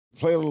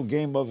play a little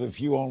game of If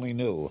You Only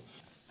Knew.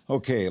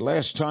 Okay,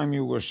 last time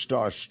you were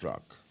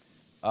starstruck.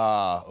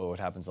 It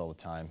happens all the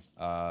time.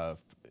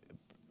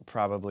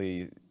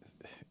 Probably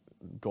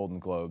Golden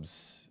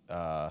Globes.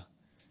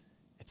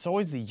 It's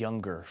always the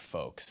younger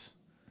folks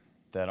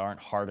that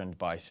aren't hardened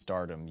by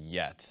stardom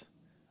yet.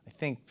 I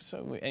think,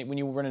 so when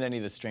you run into any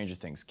of the Stranger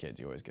Things kids,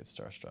 you always get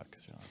starstruck,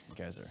 because you're like, you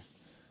guys are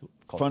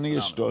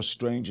Funniest or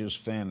strangest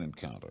fan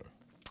encounter?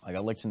 I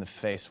got licked in the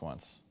face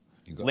once.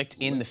 You got licked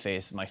in the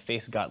face. My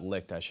face got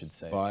licked, I should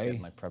say. By? To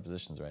get my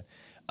prepositions right.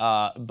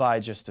 By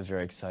just a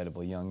very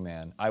excitable young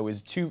man. It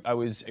was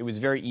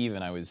very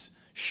even. I was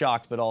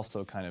shocked, but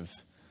also kind of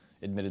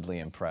admittedly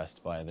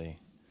impressed by the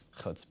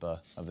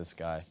chutzpah of this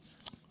guy.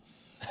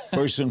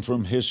 Person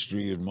from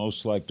history you'd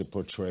most like to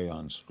portray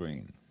on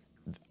screen?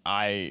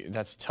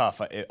 That's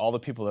tough. All the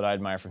people that I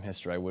admire from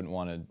history, I wouldn't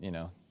want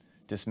to,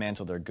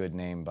 dismantle their good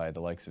name by the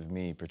likes of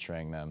me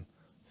portraying them.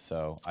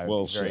 So I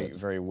was very,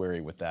 very wary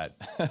with that.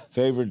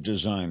 Favorite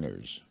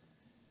designers?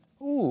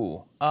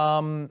 Ooh.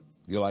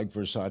 You like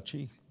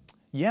Versace?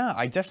 Yeah,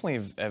 I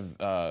definitely have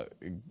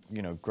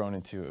grown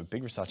into a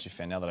big Versace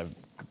fan now that I've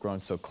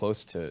grown so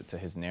close to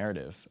his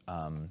narrative.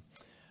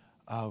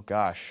 Oh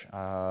gosh,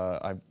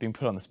 I've been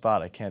put on the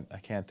spot. I can't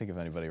think of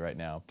anybody right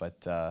now. But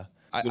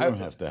you don't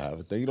have to have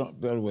it. You don't.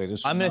 By the way,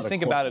 this. I'm going to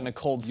think about it in a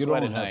cold sweat at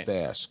night. You don't have to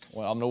ask.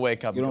 Well, I'm going to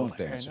wake up. You and don't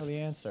go, have to answer. I know the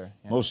answer.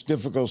 Yeah. Most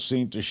difficult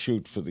scene to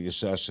shoot for the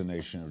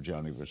assassination of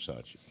Johnny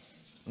Versace?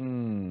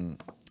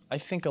 I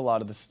think a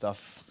lot of the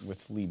stuff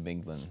with Lee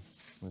Miglin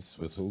was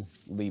with who?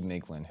 Lee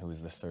Miglin, who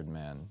was the third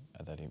man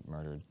that he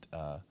murdered,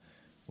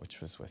 which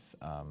was with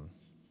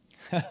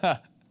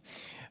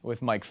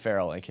with Mike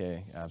Farrell,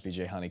 aka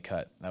B.J.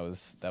 Honeycutt. That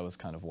was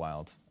kind of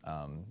wild.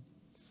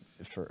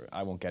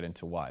 I won't get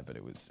into why, but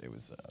that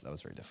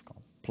was very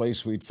difficult.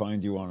 Place we'd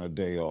find you on a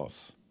day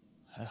off?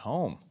 At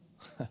home.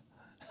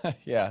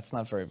 Yeah, it's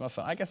not very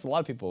fun. I guess a lot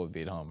of people would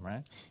be at home,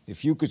 right?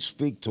 If you could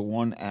speak to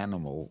one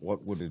animal,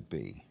 what would it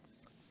be?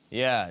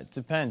 Yeah, it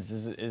depends.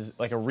 Is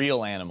like a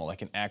real animal,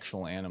 like an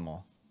actual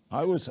animal?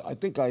 I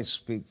think I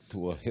speak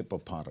to a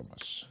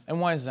hippopotamus. And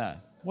why is that?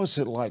 What's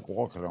it like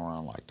walking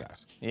around like that?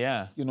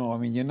 Yeah. I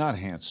mean, you're not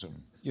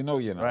handsome. You know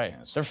you're not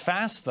handsome. They're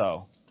fast,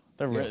 though.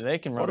 They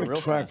can run real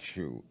fast. What attracts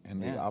you in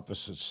the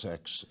opposite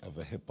sex of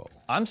a hippo?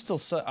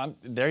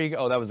 There you go.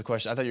 Oh, that was the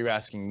question. I thought you were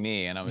asking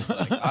me, and I was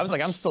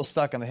like, I'm still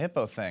stuck on the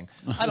hippo thing.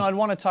 I don't know. I'd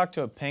want to talk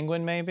to a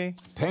penguin, maybe.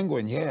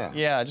 Penguin, yeah.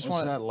 Yeah, I just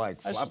What's want. that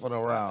like, flapping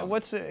around?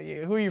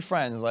 Who are your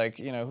friends? Like,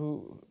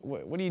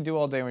 what do you do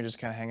all day when you're just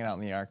kind of hanging out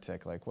in the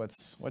Arctic? Like,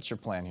 what's your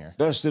plan here?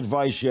 Best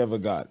advice you ever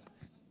got?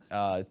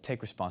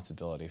 Take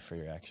responsibility for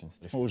your actions.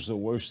 What was the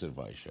worst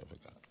advice you ever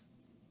got?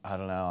 I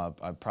don't know.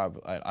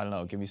 I don't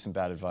know. Give me some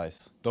bad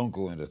advice. Don't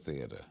go into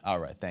theater. All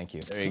right. Thank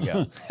you. There you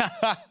go.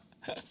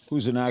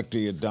 Who's an actor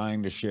you're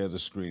dying to share the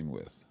screen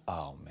with?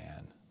 Oh,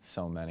 man.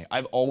 So many.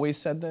 I've always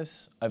said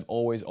this. I've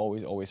always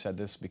said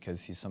this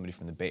because he's somebody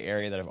from the Bay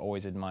Area that I've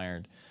always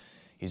admired.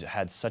 He's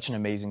had such an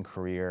amazing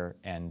career,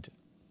 and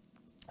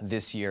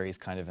this year he's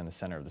kind of in the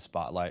center of the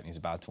spotlight, and he's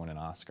about to win an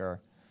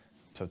Oscar.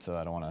 So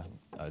I don't want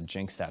to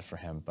jinx that for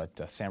him,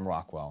 but Sam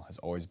Rockwell has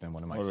always been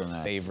one of my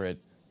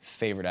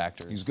favorite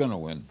actors. He's gonna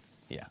win.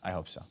 Yeah, I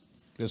hope so.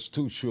 There's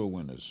two sure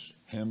winners: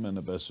 him and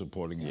the Best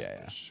Supporting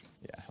Actress.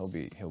 Yeah, he'll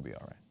be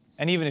all right.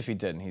 And even if he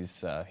didn't,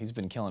 he's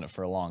been killing it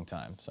for a long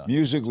time. So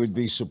music we'd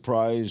be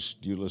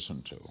surprised you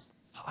listen to.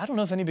 I don't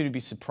know if anybody would be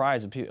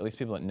surprised, at least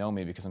people that know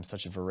me, because I'm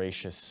such a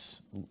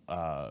voracious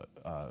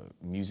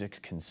music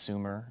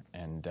consumer,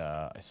 and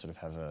I sort of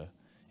have a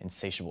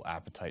insatiable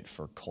appetite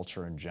for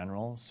culture in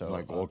general. So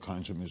like all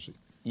kinds of music.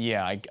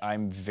 Yeah,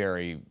 I'm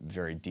very,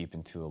 very deep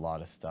into a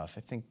lot of stuff.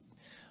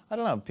 I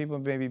don't know, people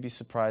would maybe be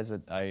surprised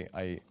that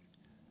I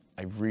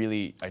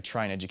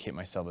try and educate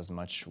myself as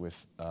much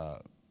with,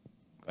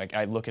 like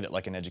I look at it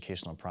like an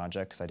educational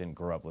project because I didn't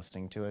grow up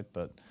listening to it,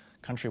 but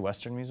country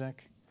western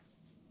music,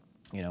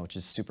 which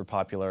is super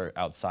popular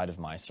outside of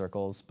my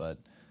circles, but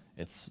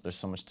there's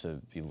so much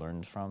to be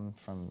learned from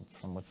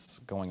what's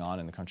going on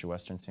in the country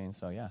western scene,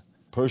 so yeah.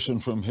 Person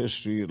from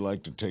history you'd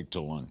like to take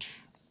to lunch?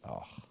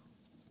 Oh,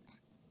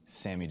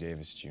 Sammy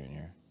Davis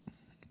Jr.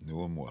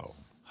 Knew him well.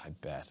 I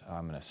bet. I'm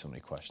going to have so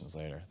many questions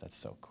later. That's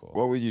so cool.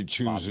 What would you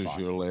choose as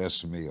your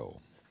last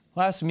meal?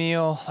 Last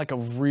meal, like a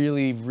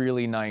really,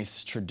 really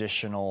nice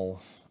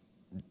traditional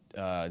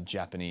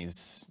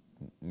Japanese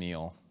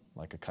meal,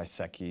 like a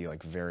kaiseki,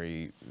 like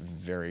very,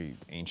 very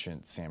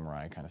ancient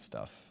samurai kind of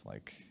stuff.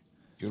 Like.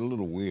 You're a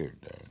little weird,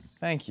 Darren.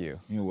 Thank you.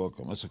 You're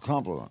welcome. That's a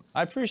compliment.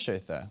 I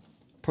appreciate that.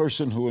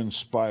 Person who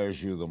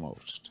inspires you the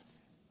most?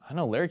 I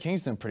know Larry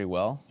King's doing pretty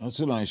well. That's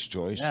a nice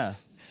choice. Yeah.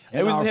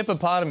 It was the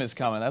hippopotamus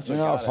coming. That's what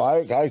got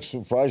it. I'm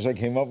surprised I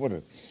came up with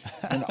it.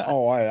 And,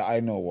 I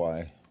know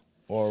why.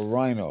 Or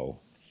rhino.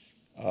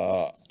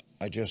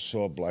 I just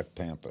saw Black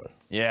Panther.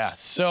 Yeah,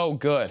 so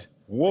good.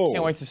 Whoa. I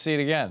can't wait to see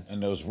it again.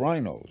 And those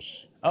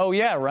rhinos. Oh,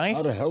 yeah, right?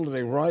 How the hell do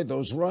they ride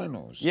those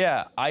rhinos?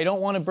 Yeah, I don't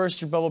want to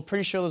burst your bubble.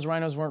 Pretty sure those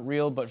rhinos weren't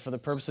real, but for the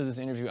purpose of this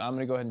interview, I'm going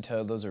to go ahead and tell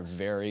you those are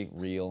very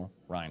real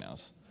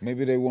rhinos.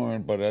 Maybe they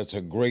weren't, but that's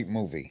a great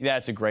movie. Yeah,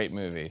 it's a great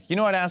movie. You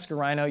know what, Ask a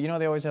Rhino? You know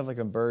they always have like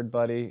a bird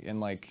buddy in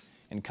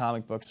in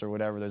comic books or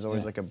whatever. There's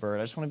always like a bird.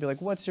 I just want to be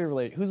like, what's your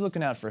relation? Who's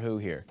looking out for who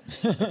here?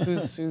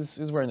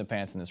 who's wearing the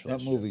pants in this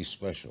relationship? That movie's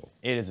special.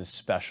 It is a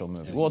special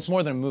movie. Well, it's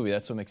more than a movie.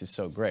 That's what makes it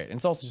so great. And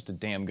it's also just a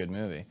damn good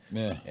movie.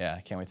 Yeah. Yeah,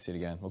 I can't wait to see it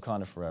again.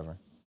 Wakanda forever.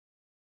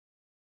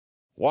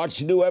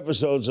 Watch new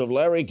episodes of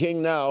Larry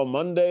King Now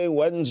Monday,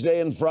 Wednesday,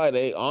 and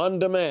Friday on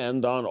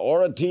demand on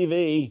Aura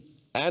TV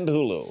and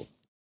Hulu.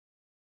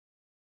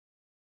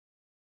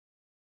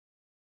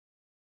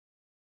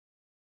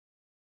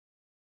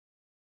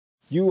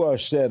 You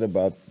said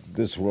about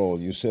this role,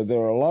 you said there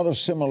are a lot of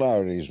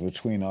similarities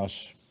between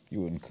us,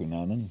 you and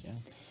Cunanan,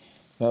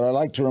 that I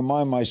like to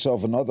remind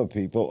myself and other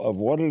people of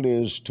what it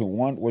is to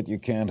want what you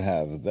can't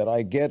have, that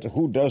I get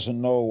who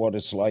doesn't know what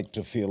it's like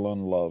to feel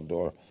unloved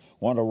or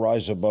want to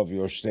rise above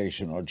your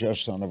station or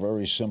just on a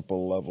very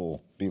simple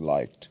level be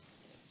liked.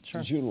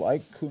 Sure. Did you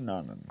like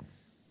Cunanan?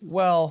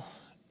 Well,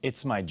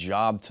 it's my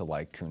job to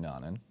like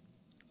Cunanan.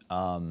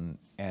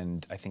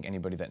 And I think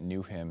anybody that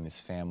knew him,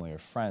 his family or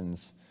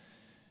friends,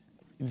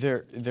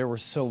 there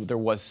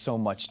was so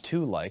much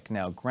to like.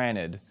 Now,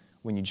 granted,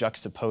 when you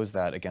juxtapose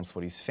that against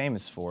what he's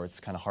famous for,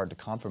 it's kind of hard to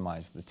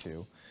compromise the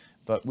two.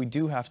 But we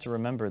do have to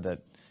remember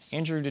that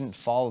Andrew didn't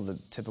follow the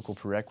typical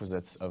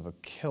prerequisites of a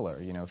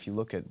killer. You know, if you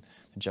look at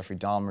the Jeffrey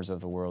Dahmers of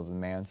the world, the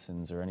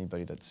Mansons, or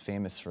anybody that's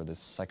famous for this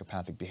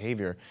psychopathic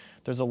behavior,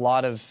 there's a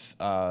lot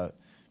of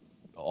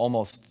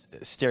almost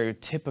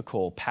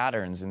stereotypical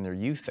patterns in their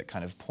youth that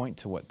kind of point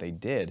to what they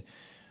did.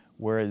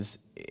 Whereas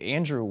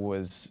Andrew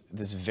was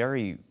this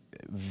very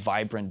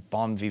vibrant,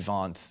 bon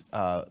vivant,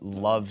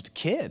 loved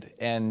kid.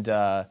 And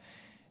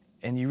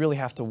you really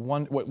have to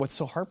wonder, what's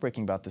so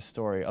heartbreaking about this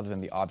story, other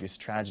than the obvious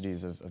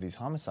tragedies of these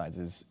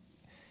homicides,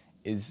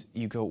 is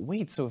you go,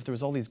 wait, so if there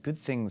was all these good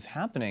things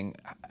happening,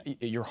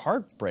 your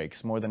heart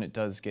breaks more than it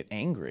does get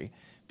angry,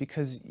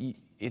 because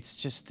it's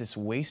just this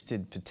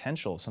wasted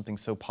potential, something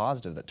so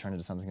positive that turned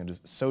into something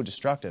so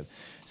destructive.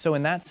 So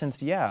in that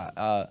sense,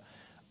 yeah,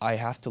 I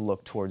have to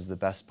look towards the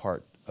best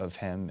part of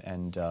him,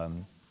 and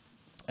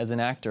as an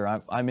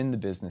actor, I'm in the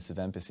business of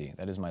empathy.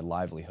 That is my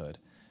livelihood.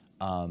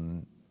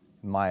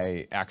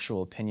 My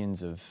actual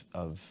opinions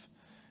of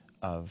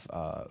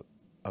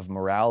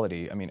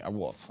morality, I mean,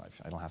 well,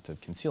 I don't have to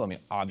conceal. I mean,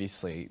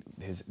 obviously,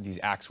 these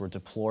acts were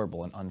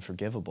deplorable and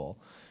unforgivable.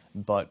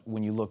 But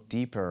when you look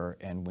deeper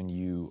and when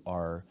you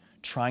are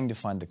trying to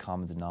find the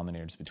common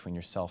denominators between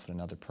yourself and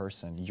another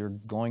person, you're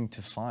going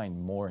to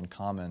find more in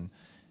common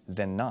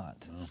than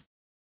not.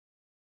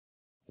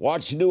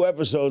 Watch new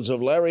episodes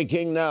of Larry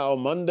King Now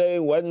Monday,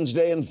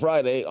 Wednesday, and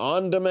Friday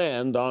on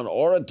demand on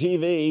Aura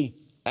TV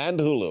and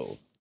Hulu.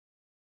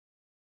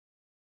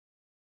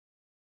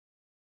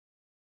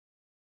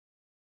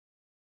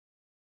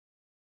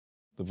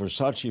 The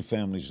Versace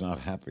family's not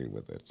happy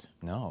with it.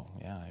 No,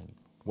 yeah.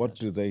 What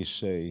do they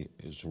say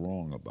is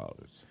wrong about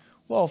it?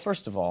 Well,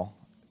 first of all,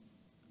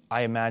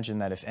 I imagine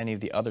that if any of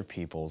the other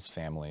people's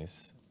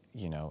families,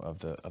 you know, of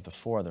the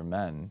four other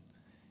men,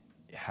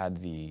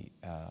 had the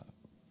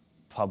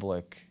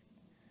public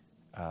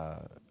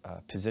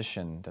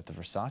position that the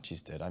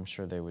Versaces did, I'm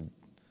sure they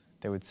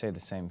would say the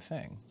same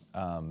thing,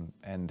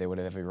 and they would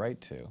have every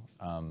right to.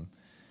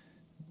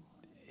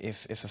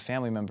 If a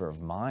family member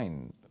of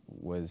mine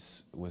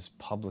was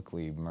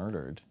publicly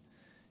murdered,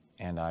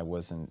 and I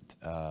wasn't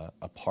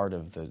a part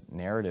of the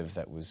narrative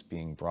that was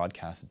being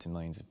broadcasted to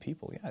millions of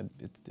people, yeah,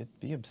 it'd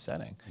be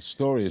upsetting. The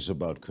story is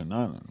about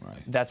Cunanan,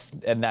 right?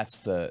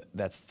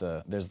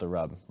 There's the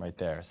rub right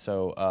there.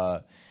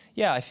 So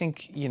yeah, I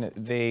think, you know,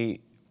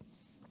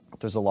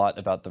 there's a lot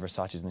about the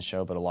Versaces in the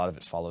show, but a lot of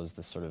it follows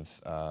this sort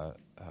of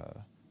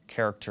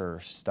character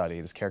study,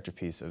 this character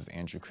piece of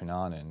Andrew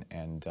Cunanan.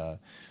 And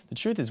the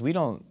truth is, we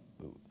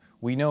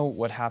know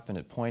what happened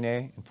at point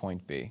A and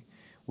point B.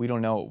 We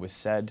don't know what was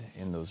said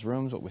in those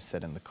rooms, what was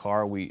said in the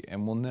car,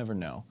 and we'll never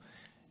know.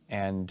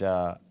 And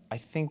I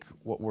think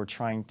what we're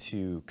trying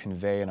to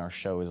convey in our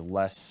show is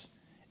less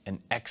an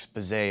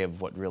expose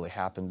of what really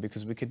happened,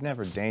 because we could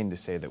never deign to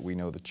say that we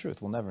know the truth.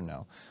 We'll never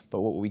know.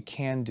 But what we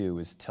can do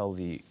is tell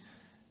the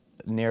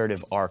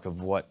narrative arc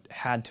of what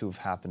had to have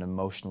happened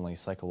emotionally,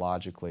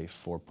 psychologically,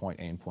 for point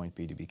A and point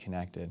B to be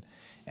connected.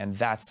 And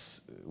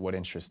that's what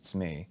interests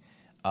me.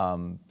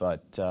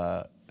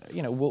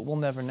 You know, we'll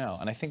never know.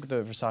 And I think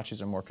the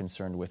Versaces are more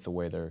concerned with the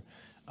way their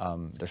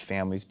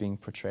families being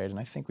portrayed, and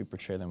I think we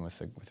portray them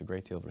with a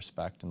great deal of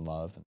respect and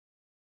love.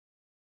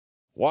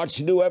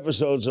 Watch new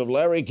episodes of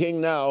Larry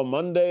King Now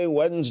Monday,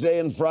 Wednesday,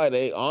 and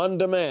Friday on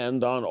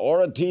demand on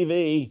Aura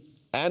TV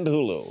and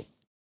Hulu.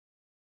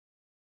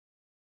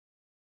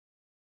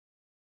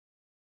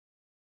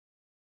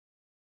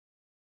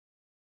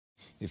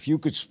 If you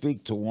could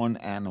speak to one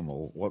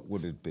animal, what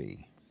would it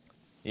be?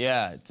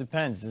 Yeah, it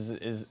depends.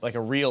 Is like a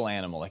real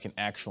animal, like an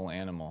actual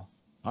animal.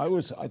 I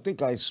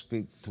think I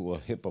speak to a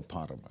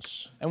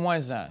hippopotamus. And why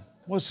is that?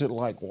 What's it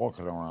like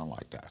walking around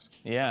like that?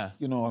 Yeah.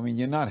 You know, I mean,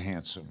 you're not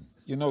handsome.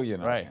 You know you're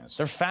not Right. handsome.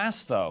 They're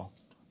fast, though.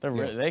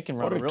 They can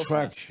run What real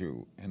attracts fast.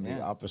 you in the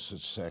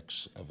opposite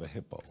sex of a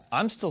hippo?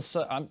 I'm still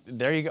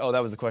there you go. Oh,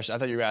 that was the question. I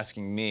thought you were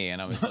asking me,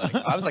 and I was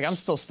like, I'm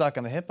still stuck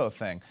on the hippo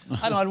thing.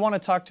 I don't know. I'd want to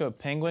talk to a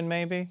penguin,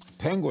 maybe.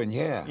 Penguin,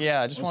 yeah.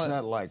 Yeah, I just What's want.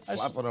 that like,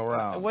 flapping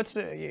around?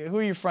 Who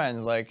are your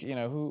friends? Like, you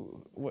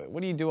know,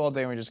 what do you do all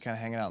day when you're just kind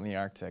of hanging out in the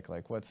Arctic?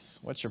 Like, what's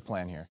your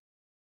plan here?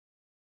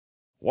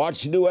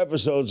 Watch new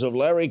episodes of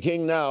Larry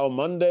King Now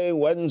Monday,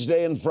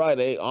 Wednesday, and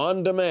Friday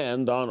on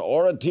demand on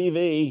Aura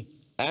TV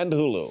and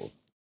Hulu.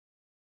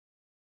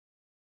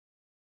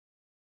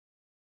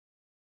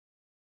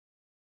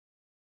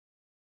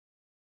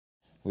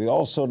 We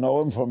also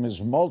know him from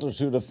his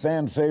multitude of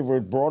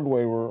fan-favorite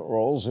Broadway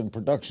roles in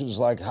productions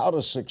like How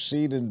to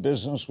Succeed in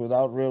Business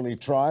Without Really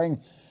Trying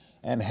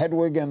and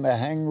Hedwig and the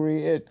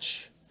Hangry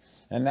Itch.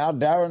 And now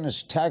Darren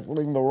is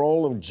tackling the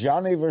role of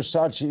Gianni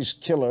Versace's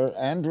killer,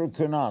 Andrew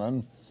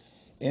Cunanan,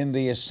 in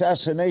The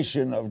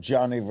Assassination of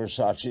Gianni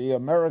Versace,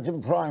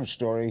 American Crime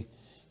Story,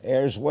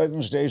 airs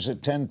Wednesdays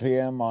at 10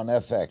 p.m. on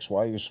FX.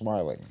 Why are you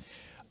smiling?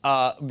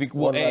 Well,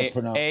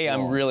 I'm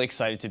I'm really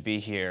excited to be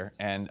here,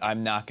 and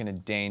I'm not going to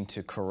deign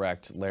to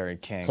correct Larry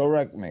King.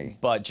 Correct me.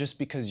 But just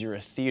because you're a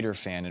theater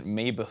fan, it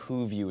may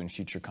behoove you in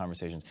future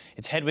conversations.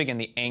 It's Hedwig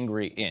and the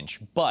Angry Inch.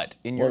 But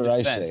in your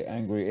defense, What did I say?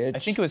 Angry Itch? I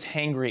think it was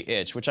Hangry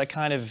Itch, which I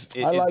kind of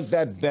I like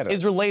that better.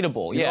 Is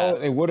relatable. You yeah, know,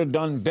 they would have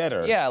done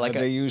better. Yeah, like if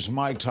they used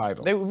my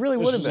title. They really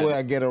would have been. This is the way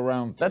I get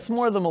around things. That's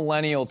more the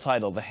millennial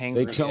title, the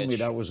Hangry Itch. They tell me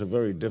that was a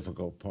very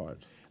difficult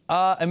part.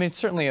 I mean, it's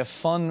certainly a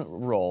fun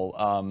role.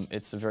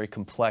 It's a very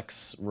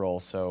complex role,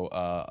 so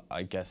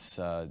I guess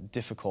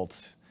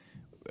difficult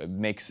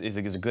is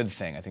a good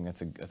thing. I think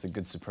that's a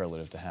good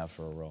superlative to have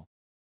for a role.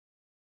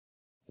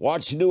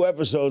 Watch new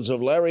episodes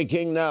of Larry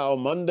King Now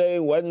Monday,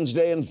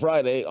 Wednesday, and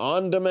Friday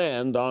on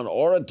demand on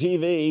Aura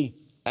TV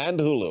and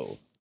Hulu.